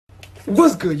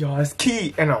What's good, y'all? It's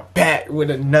Key, and I'm back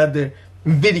with another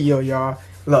video, y'all.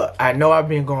 Look, I know I've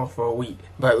been going for a week,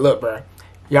 but look, bro,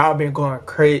 y'all been going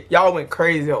crazy. Y'all went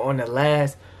crazy on the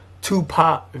last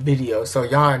Tupac video, so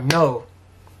y'all know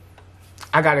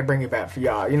I gotta bring it back for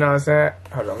y'all. You know what I'm saying?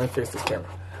 Hold on, let me fix this camera.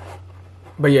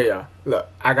 But yeah, y'all, look,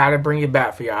 I gotta bring it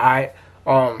back for y'all.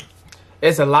 Alright,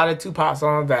 it's a lot of Tupac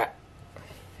songs that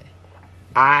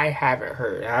I haven't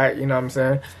heard. Alright, you know what I'm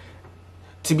saying?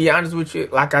 To be honest with you,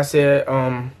 like I said,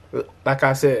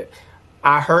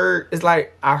 I heard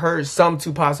some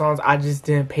Tupac songs. I just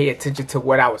didn't pay attention to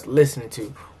what I was listening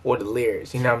to or the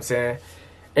lyrics. You know what I'm saying?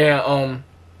 And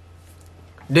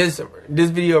this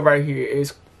video right here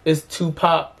is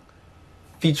Tupac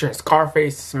featuring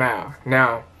Scarface, Smile.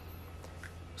 Now,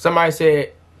 somebody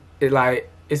said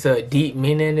it's a deep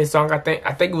meaning in this song. I think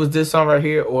it was this song right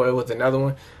here, or it was another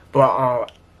one. But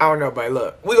I don't know, but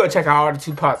look, we gonna check out all the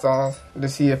Tupac songs to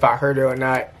see if I heard it or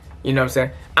not. You know what I'm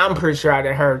saying? I'm pretty sure I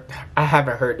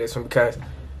haven't heard this one because,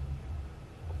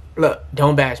 look,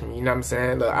 don't bash me. You know what I'm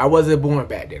saying? Look, I wasn't born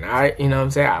back then. All right, you know what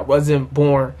I'm saying? I wasn't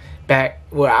born back.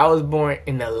 Well, I was born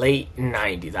in the late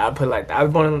 '90s. I put it like that. I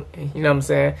was born, you know what I'm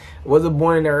saying? I wasn't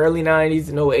born in the early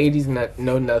 '90s, no '80s,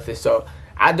 no nothing. So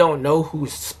I don't know who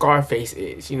Scarface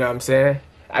is. You know what I'm saying?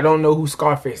 I don't know who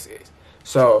Scarface is.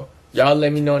 So y'all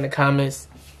let me know in the comments.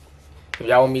 If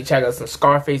y'all want me to check out some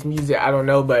Scarface music, I don't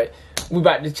know, but we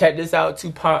about to check this out.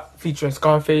 Tupac featuring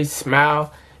Scarface,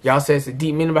 Smile. Y'all said it's a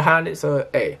deep meaning behind it, so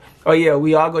hey. Oh yeah,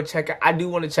 we all go check out. I do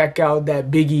want to check out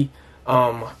that Biggie,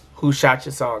 Who Shot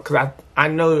Your song, cause I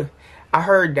know I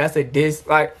heard that's a diss.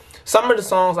 Like some of the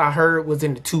songs I heard was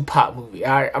in the Tupac movie.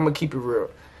 All right, I'm gonna keep it real.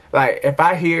 Like if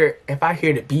I hear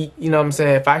the beat, you know what I'm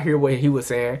saying. If I hear what he was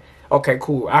saying, okay,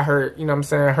 cool. I heard, you know what I'm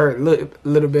saying. I heard a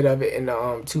little bit of it in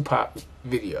the Tupac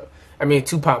video. I mean,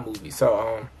 Tupac movie.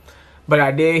 So, but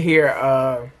I did hear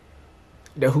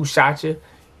the Who Shot You.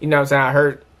 You know what I'm saying? I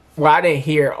heard, well, I didn't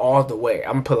hear all the way.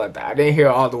 I'm going to put it like that. I didn't hear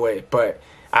all the way, but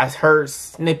I heard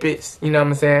snippets, you know what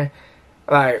I'm saying?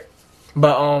 Like,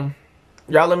 but,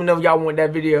 y'all let me know if y'all want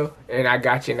that video, and I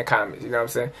got you in the comments, you know what I'm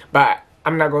saying? But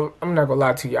I'm not gonna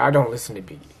lie to you. I don't listen to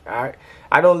Biggie, all right?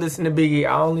 I don't listen to Biggie.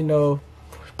 I only know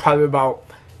probably about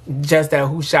just that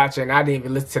Who Shot You, and I didn't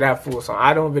even listen to that full song.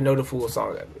 I don't even know the full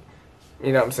song of it.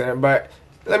 You know what I'm saying? But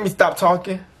let me stop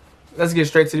talking. Let's get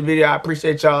straight to the video. I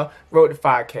appreciate y'all. Road to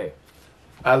 5K.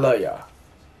 I love y'all.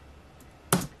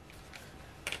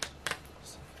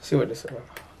 See what this is about.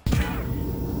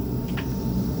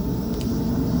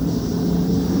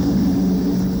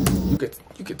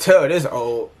 You could tell this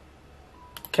old.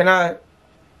 Can I?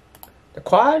 The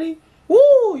quality?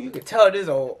 Woo! You could tell this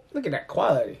old. Look at that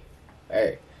quality.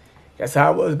 Hey, that's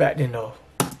how it was back then though.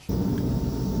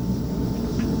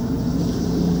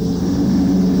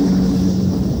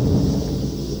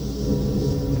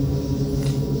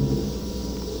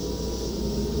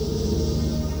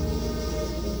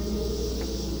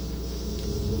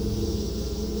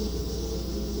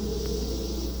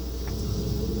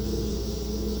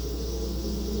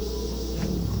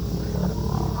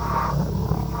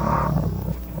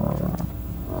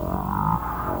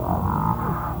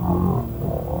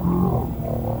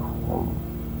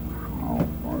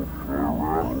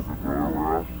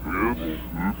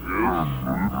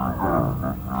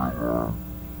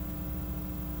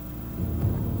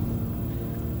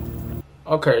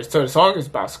 Okay, so the song is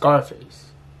about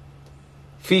Scarface,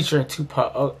 featuring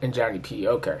Tupac and Johnny P.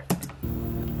 Okay.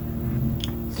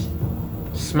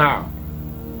 Smile.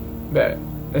 Bet.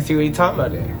 Let's see what he talking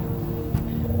about there.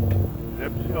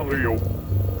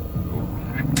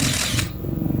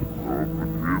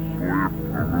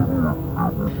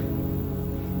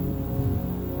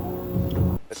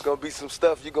 It's gonna be some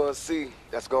stuff you're gonna see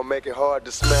that's gonna make it hard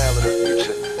to smile in the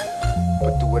future.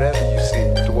 But through whatever you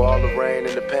see, through all the rain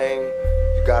and the pain,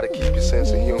 you gotta keep your sense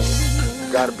of humor.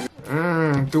 You gotta be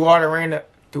through all the rain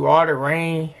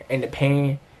and the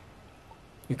pain,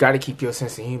 you gotta keep your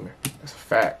sense of humor. That's a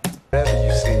fact. Whatever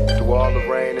you see, through all the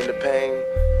rain and the pain,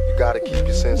 you gotta keep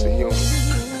your sense of humor.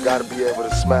 You gotta be able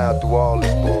to smile through all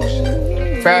this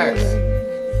bullshit. Facts.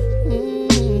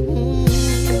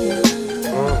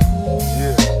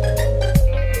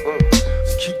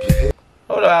 Keep your head.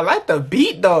 Hold on, I like the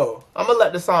beat though. I'm gonna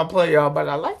let the song play, y'all, but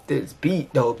I like this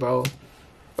beat though, bro.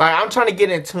 Like, I'm trying to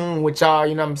get in tune with y'all,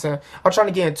 you know what I'm saying? I'm trying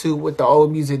to get in tune with the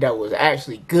old music that was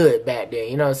actually good back then,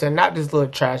 you know what I'm saying? Not this little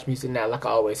trash music now, like I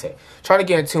always say. Trying to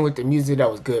get in tune with the music that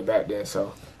was good back then,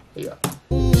 so, yeah.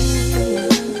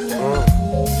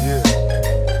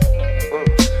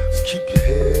 Keep your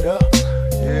head up.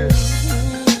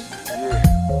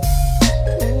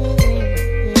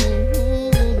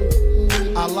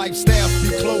 Our lifestyles be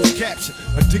close. capture.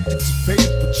 Addicted to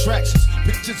fatal attractions.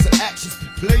 Pictures and actions be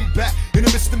played back in the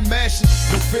midst of mashing.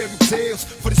 No fairy tales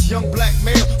for this young black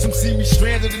male. Some see me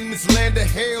stranded in this land of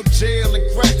hell, jail and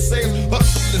crack sales.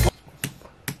 Hustling.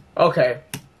 Okay.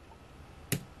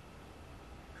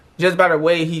 Just by the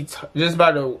way just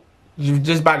by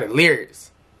the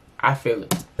lyrics, I feel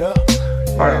it. Yeah.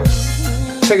 Hold on.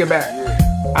 Take it back.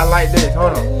 I like this.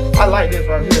 Hold on. I like this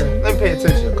right here. Let me pay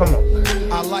attention. Come on.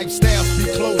 Our lifestyles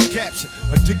be closed caption.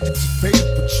 Addicted to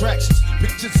fatal attractions.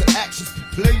 Pictures and actions be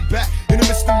played back in the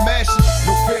midst of mashing.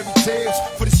 No fairy tales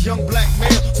for this young black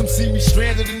male. Some see me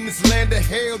stranded in this land of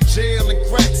hell, jail and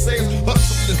crack sales.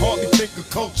 Hustling, hardly think of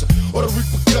culture or the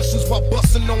repercussions while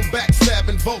busting on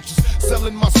backstabbing vultures.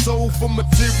 Selling my soul for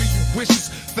material wishes.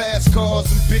 Fast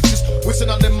cars and bitches. Wishing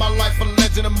I lived my life a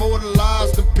legend,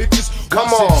 immortalized in pictures. Come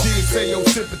on. Kids say your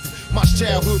sympathy. My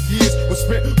childhood years were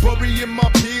spent burying my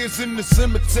peers in the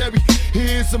cemetery.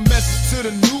 Here's a message to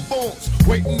the newborns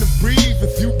waiting to breathe.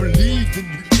 If you believe, then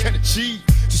you can achieve.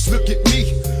 Just look at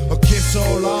me against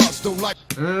all odds. Don't like.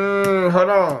 Hold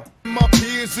on. My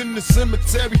peers in the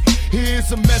cemetery.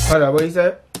 Here's a message. Hold on. What you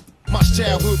said? My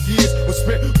childhood years were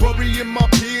spent burying my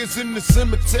peers in the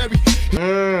cemetery.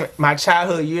 My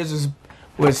childhood years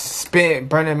was spent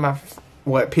burning my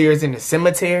peers in the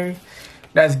cemetery.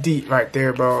 That's deep right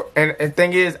there, bro. And the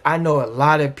thing is, I know a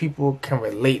lot of people can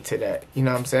relate to that. You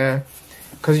know what I'm saying?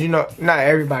 Because, you know, not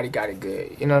everybody got it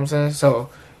good. You know what I'm saying? So,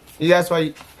 yeah, that's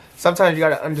why sometimes you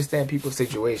got to understand people's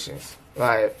situations.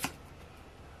 Like,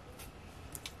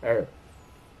 No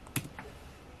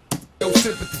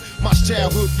sympathy. My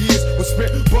childhood years were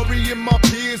spent burying my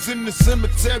peers in the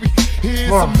cemetery. Here's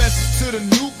a message to the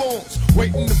newborns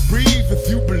waiting to breathe. If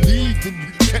you believe, then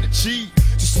you can achieve.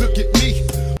 Just look at me.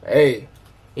 Hey,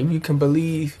 if you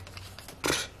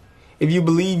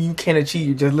believe you can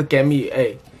achieve, just look at me.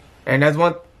 Hey, and that's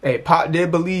one. Hey, Pop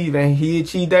did believe, and he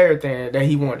achieved everything that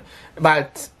he wanted.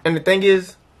 And the thing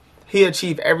is, he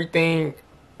achieved everything.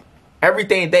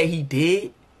 Everything that he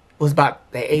did was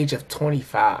about the age of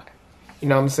 25. You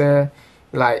know what I'm saying?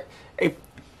 Like,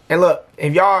 and look,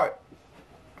 if y'all,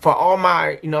 for all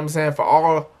my, you know what I'm saying, for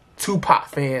all Tupac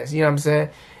fans, you know what I'm saying,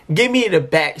 give me a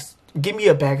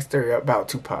backstory about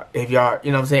Tupac. If y'all,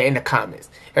 you know what I'm saying, in the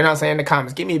comments. You know what I'm saying, in the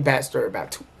comments, give me a backstory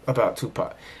about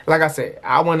Tupac. Like I said,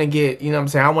 I want to get, you know what I'm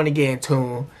saying, I want to get in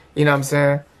tune, you know what I'm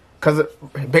saying? Because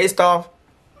based off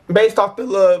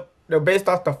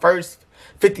the first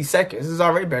 50 seconds, it's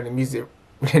already better than music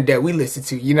that we listen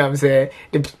to, you know what I'm saying?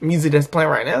 The music that's playing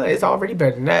right now is already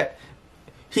better than that.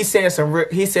 He's saying some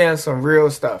real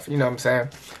stuff, you know what I'm saying?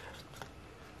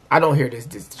 I don't hear this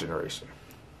generation.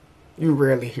 You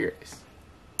rarely hear this.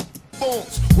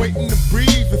 Waiting to breathe.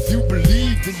 If you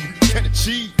believe, then you can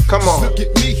achieve. Come on. Look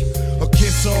at me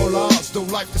against all odds. Though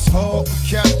life is hard, we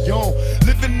carry on.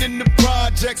 Living in the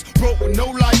projects, broke with no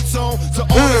lights on. So all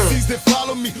the seeds that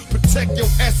follow me, protect your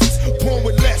essence. Born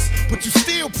with less, but you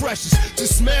still precious.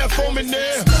 Just smell for me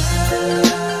now.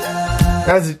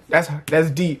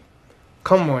 That's deep.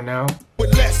 Come on now.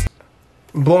 With less.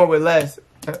 Born with less.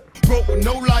 Broke with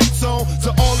no lights on.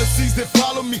 To all the seeds that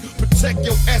follow me, protect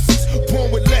your essence.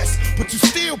 Born with less, but you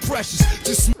still precious.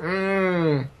 Just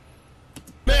man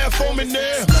for me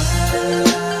now.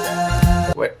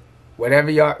 Whatever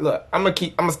y'all look, I'm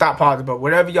gonna stop pausing, but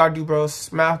whatever y'all do, bro,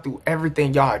 smile through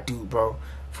everything y'all do, bro.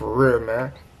 For real,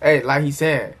 man. Hey, like he's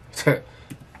saying,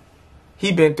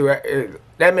 he been through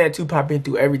that man Tupac been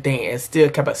through everything and still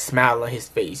kept a smile on his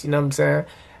face. You know what I'm saying?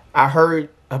 I heard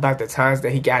about the times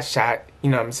that he got shot. You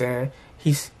know what I'm saying?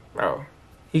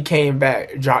 He came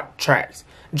back, dropped tracks,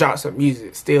 dropped some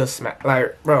music, still smack.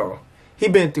 Like, bro, he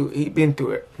been through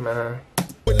it, man.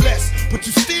 With less, but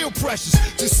you still precious.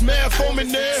 Just smile for me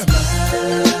now.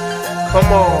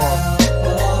 Come on.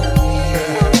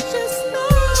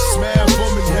 Smile for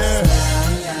me now.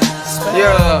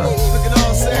 Yeah. Look at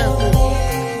all Sam.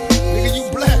 Nigga, you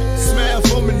black. Smile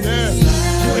for me now.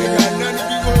 You ain't got nothing to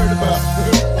be worried about.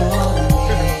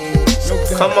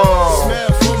 Come on.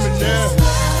 Smile for me now.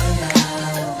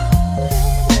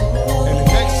 And the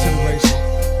next generation.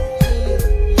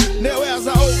 Now as I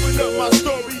open up my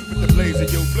story with the blaze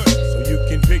of your blood, so you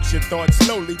can picture thoughts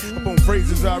slowly upon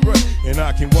phrases I write, and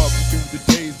I can walk you through the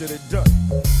days that are done.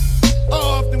 I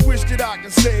often wish that I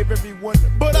could save everyone,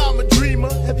 but I'm a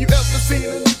dreamer. Have you ever seen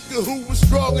a nigga who was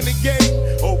strong in the game,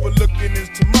 overlooking his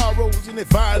tomorrows, and it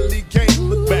finally came?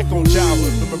 Look back on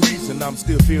childhood memories, and I'm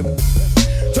still feeling the pain.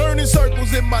 Turning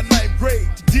circles in my ninth grade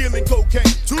to dealing cocaine.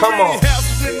 Too many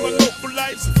houses in my local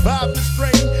life, surviving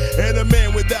strain, and a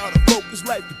man without a focus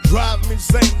life could drive me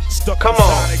insane. Stuck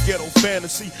inside a ghetto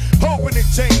fantasy, hoping it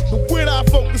changed, but when I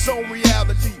focus on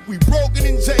reality, we broken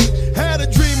and changed. Had a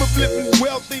dream of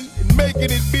wealthy and making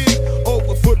it big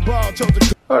over football.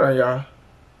 Hold on, y'all.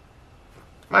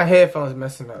 My headphones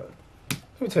messing up.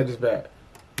 Let me take this back.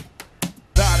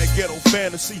 Not a ghetto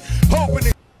fantasy. Hoping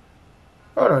it.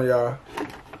 Hold on, y'all.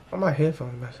 Why my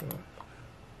headphones messing up?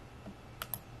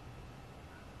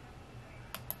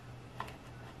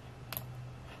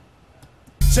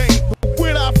 Change, but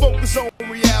when I focus on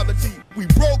reality, we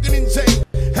broken and changed.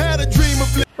 Had a dream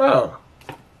of. Bro,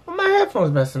 why my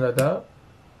headphones messing up, dog?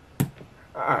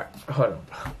 Alright, hold on.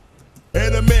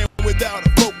 And a man without a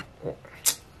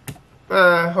focus.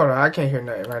 Hold on, I can't hear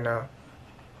nothing right now.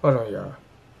 Hold on, y'all.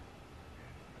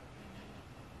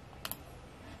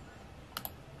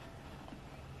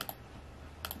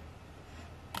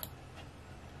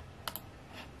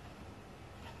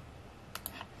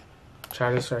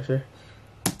 Try this right here.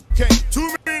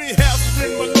 Too many houses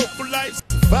in my local life.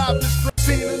 Survived this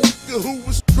seen a nigga who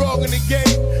was strong in the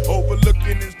game.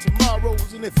 Overlooking his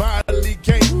tomorrows and it finally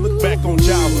came. Look back on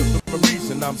childhood for a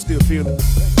reason I'm still feeling the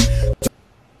same.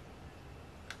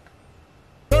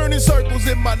 Turning circles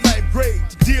in my ninth grade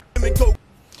to deal and go.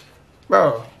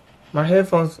 Bro, my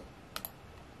headphones.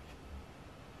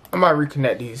 I might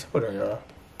reconnect these. Hold on, y'all.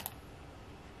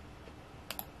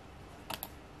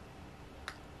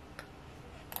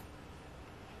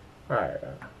 Alright,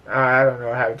 I don't know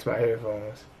what happened to my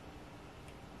headphones.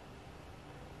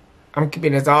 I'm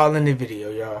keeping this all in the video,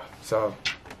 y'all. So,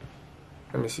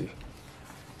 let me see.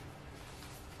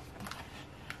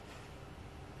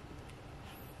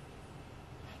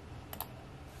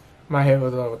 My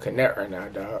headphones don't connect right now,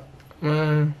 dog.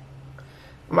 I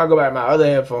might go back to my other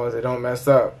headphones that don't mess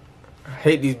up. I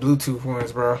hate these Bluetooth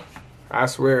ones, bro. I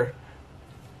swear.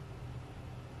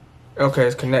 Okay,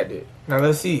 it's connected. Now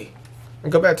let's see.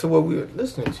 And go back to what we were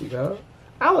listening to, dog.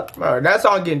 Bro, that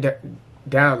song getting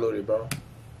downloaded, bro.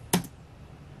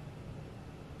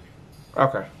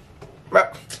 Okay.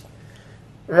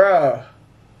 Bro.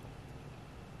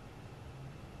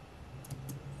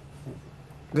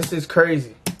 This is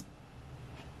crazy.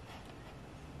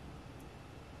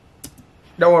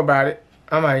 Don't worry about it.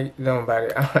 Don't worry about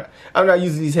it. I'm not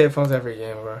using these headphones ever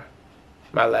again, bro.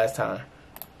 My last time.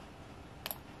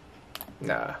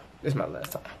 Nah, this is my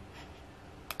last time.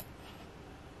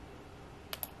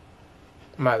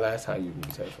 My last time using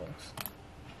these headphones.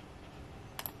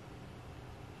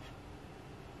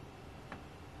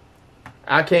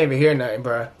 I can't even hear nothing,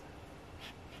 bro.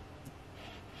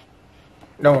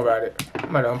 Don't worry about it.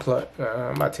 I'm about to unplug.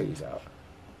 I'm about to take these out.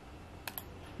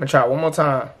 I'm gonna try it one more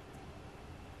time.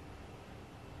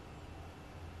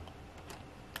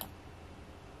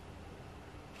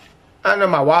 I know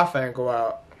my Wi-Fi ain't go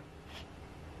out.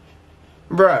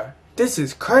 Bruh, this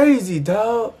is crazy,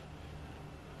 dog.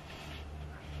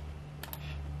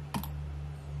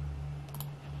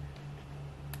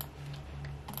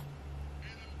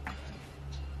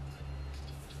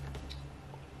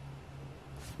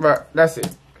 Bro, that's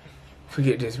it.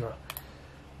 Forget this, bro.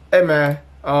 Hey, man.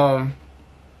 I'm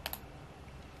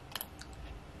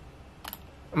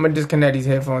gonna disconnect these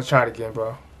headphones. Try it again,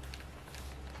 bro.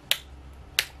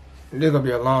 This is gonna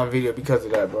be a long video because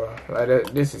of that, bro.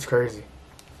 Like, this is crazy.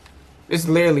 This is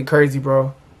literally crazy,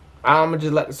 bro. I'm gonna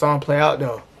just let the song play out,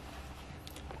 though.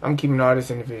 I'm keeping all this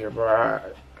in the video, bro. I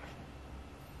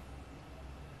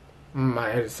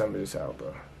might edit some of this out,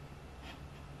 bro.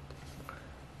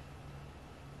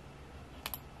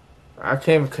 I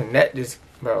can't even connect this,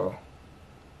 bro.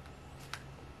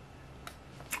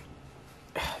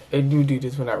 They do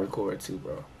this when I record, too,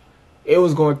 bro. It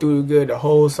was going through good the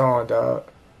whole song, dog.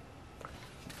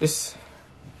 This...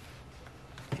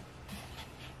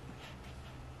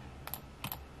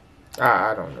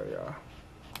 I don't know, y'all.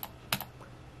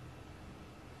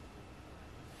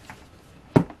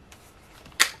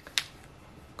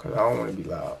 Because I don't want to be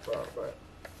loud, bro, but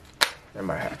it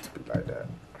might have to be like that.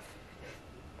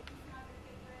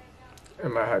 It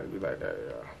might have to be like that,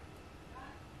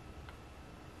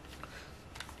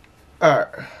 y'all.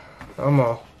 Alright. I'm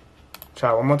gonna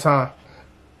try one more time.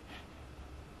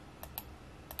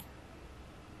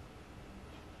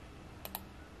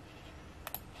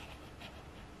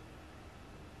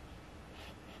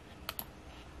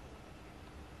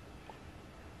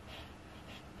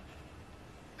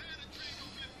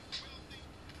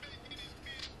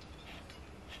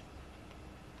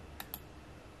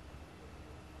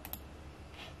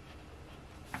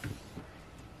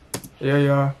 Yeah,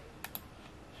 y'all.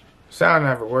 Sound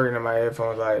never working in my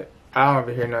headphones. Like, I don't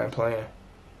even hear nothing playing.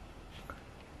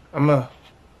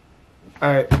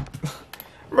 Alright.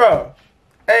 Bro,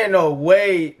 ain't no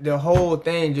way the whole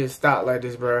thing just stopped like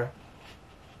this, bro.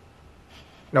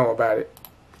 Know about it.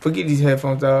 Forget these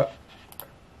headphones, dog.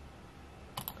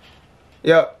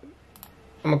 Yep.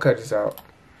 I'm gonna cut this out.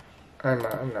 I'm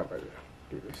not ready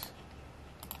to do this.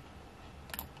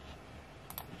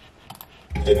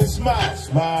 And a smile,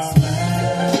 smile.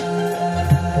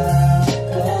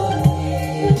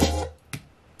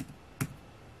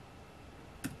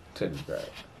 Take this back.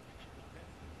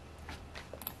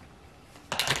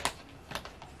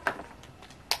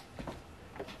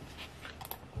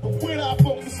 When I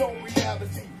focus on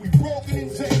reality, we broken in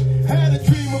tape. Had a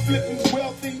dream of flipping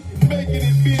wealthy and making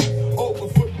it big. Over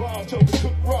football, told the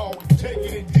cook raw and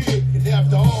taking it dig. And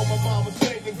after all, my mama's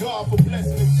thanking God for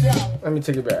blessing the child. Let me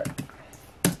take it back.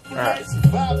 Alright.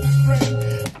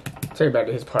 Take it back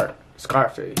to his part.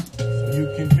 Scarface. You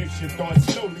can mix your thoughts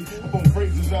slowly on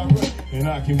phrases I write, and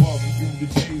I can walk you through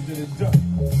the days that are done.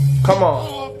 Come I on.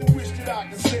 often wish that I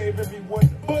could save everyone,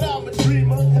 but I'm a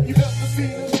dreamer. Have you ever seen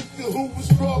a nigga who was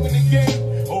strong in the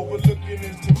game? Overlooking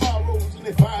his tomorrows, and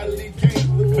they finally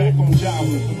came. Look back on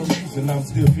childhood for a reason I'm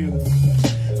still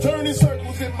feeling. Turning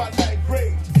circles in my ninth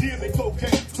grade, dealing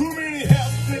cocaine. Too many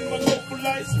houses in my local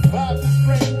life, survived the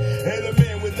strain. And a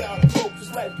man without a focus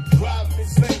life could drive me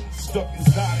insane. Stuck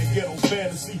inside a ghetto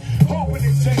fantasy, hoping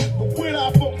it change. But when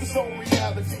I focus on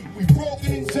reality, we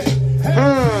broken in tape.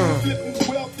 Flipping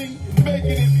wealthy and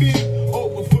making it big.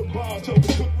 Over football, told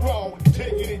the cook raw and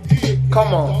taking it dig.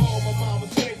 Come on. All my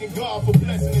mama's thanking God for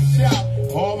blessing the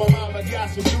child. All my mama got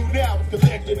to do now is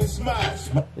collecting and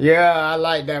smile. Yeah, I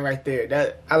like that right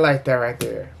there. I like that right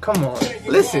there. Come on.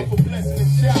 Listen.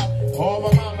 All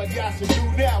my mama got to do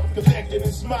now is collecting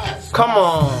and smile. Come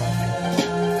on.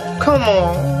 Come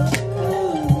on.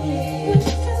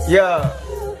 Yeah.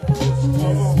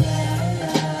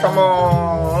 Come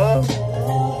on.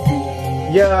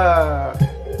 Yeah.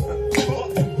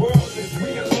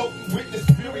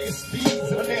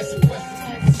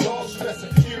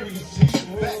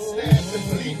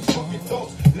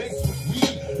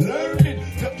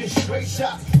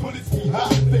 Shots, bullets be hot,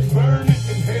 they burn it,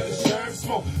 inhale the sherm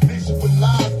smoke,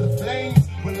 visualize the flames,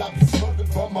 will I be smoking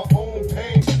from my own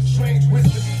pain, strange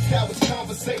whispers, cowards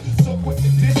conversate, so quick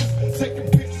to distance, taking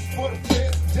pictures for the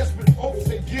fans, desperate hopes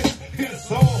they get, hit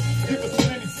us all, give us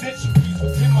many centuries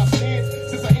within my hands,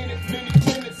 since I ended many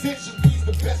penitentiaries,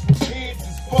 the best revenge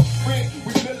is fuck friends,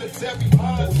 we military,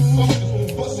 honor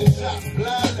soldiers, busting shots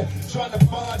blindly, trying to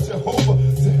find Jehovah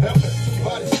to heaven,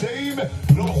 somebody save me,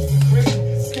 lost the credit.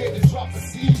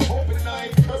 Hoping I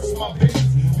ain't cursed my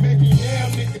babies. Maybe now,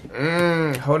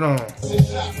 nigga. Hold on.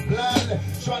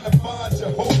 Trying to find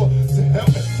Jehovah to help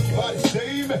me. Somebody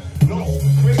save me. Lost the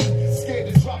credit. Scared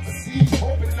to drop a seed.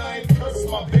 Hoping I ain't cursed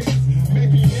my babies.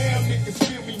 Maybe now, niggas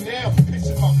feel me now.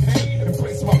 Picture my pain.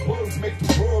 Embrace my words. Make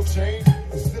the world change.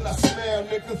 And still I smile,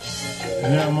 nigga.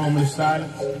 And now a moment of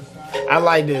silence. I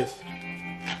like this.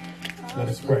 Let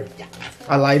us pray.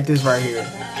 I like this right here.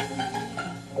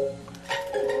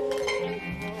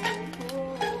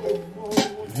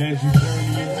 And as you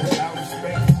journey into outer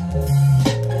space,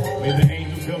 may the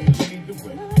angels help you lead the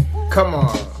way. Come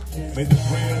on. May the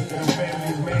prayers that the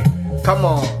families made. Come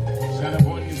on. Shine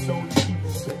upon your soul to keep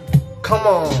you safe. Come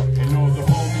on. And all the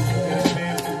homies that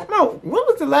have been. Bro, when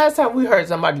was the last time we heard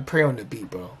somebody pray on the beat,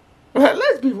 bro?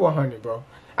 Let's be 100, bro.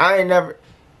 I ain't never,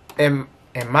 in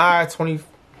my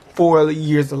 24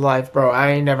 years of life, bro,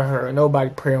 I ain't never heard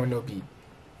nobody pray on no beat.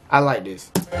 I like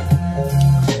this.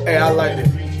 Hey, I like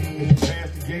this.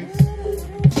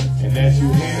 And as you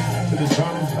head to the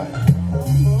tunnel's light,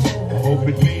 I hope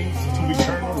it leads to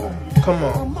eternal life. Come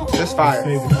on, this fire.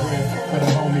 Say the prayer for the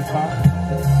homie Pop.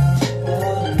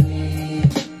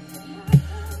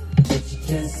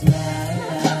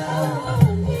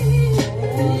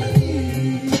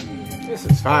 This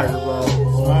is fire, bro.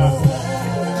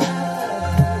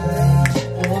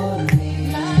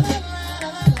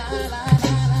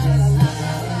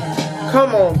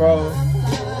 Come on, bro.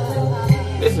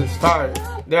 This is fire.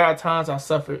 There are times I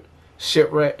suffered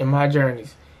shipwreck in my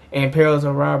journeys, and perils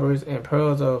of robbers, and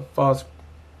perils of false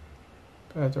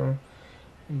patron,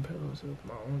 and perils of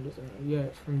my own desire.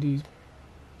 Yet from these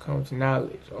comes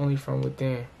knowledge, only from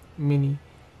within many,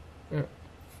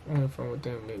 only from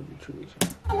within may be truly.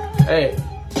 Hey,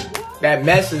 that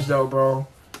message though, bro.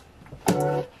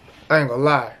 I ain't gonna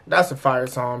lie, that's a fire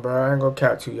song, bro. I ain't gonna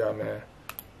cap to y'all, man.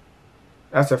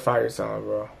 That's a fire song,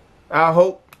 bro. I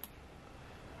hope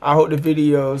the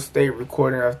videos stay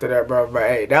recording after that, bro. But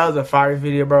hey, that was a fire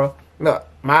video, bro. Look,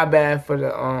 my bad for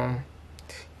the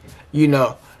you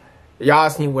know, y'all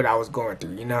seen what I was going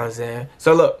through, you know what I'm saying?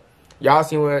 So look, y'all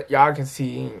seen what y'all can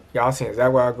see, y'all seen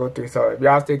exactly what I go through. So if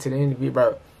y'all stay to the end of it,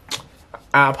 bro,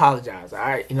 I apologize,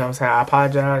 alright? You know what I'm saying? I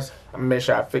apologize. I'm gonna make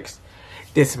sure I fix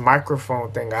this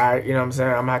microphone thing, alright? You know what I'm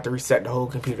saying? I'm gonna have to reset the whole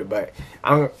computer, but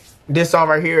I'm this song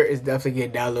right here is definitely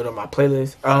getting downloaded on my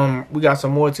playlist. We got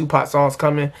some more Tupac songs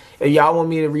coming. If y'all want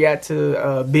me to react to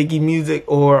Biggie music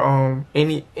or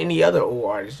any other old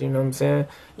artists, you know what I'm saying?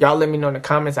 Y'all let me know in the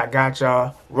comments. I got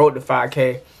y'all. Road to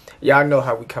 5K. Y'all know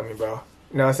how we coming, bro.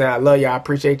 You know what I'm saying? I love y'all. I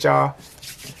appreciate y'all.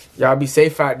 Y'all be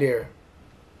safe out there.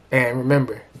 And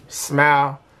remember,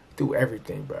 smile through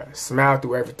everything, bro. Smile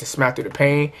through everything. Smile through the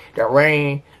pain, the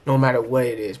rain, no matter what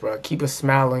it is, bro. Keep a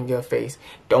smile on your face.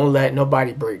 Don't let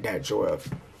nobody break that joy of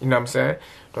you. You know what I'm saying?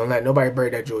 Don't let nobody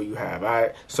break that joy you have, all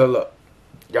right? So, look,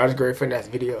 y'all just great for the next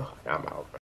video. I'm out.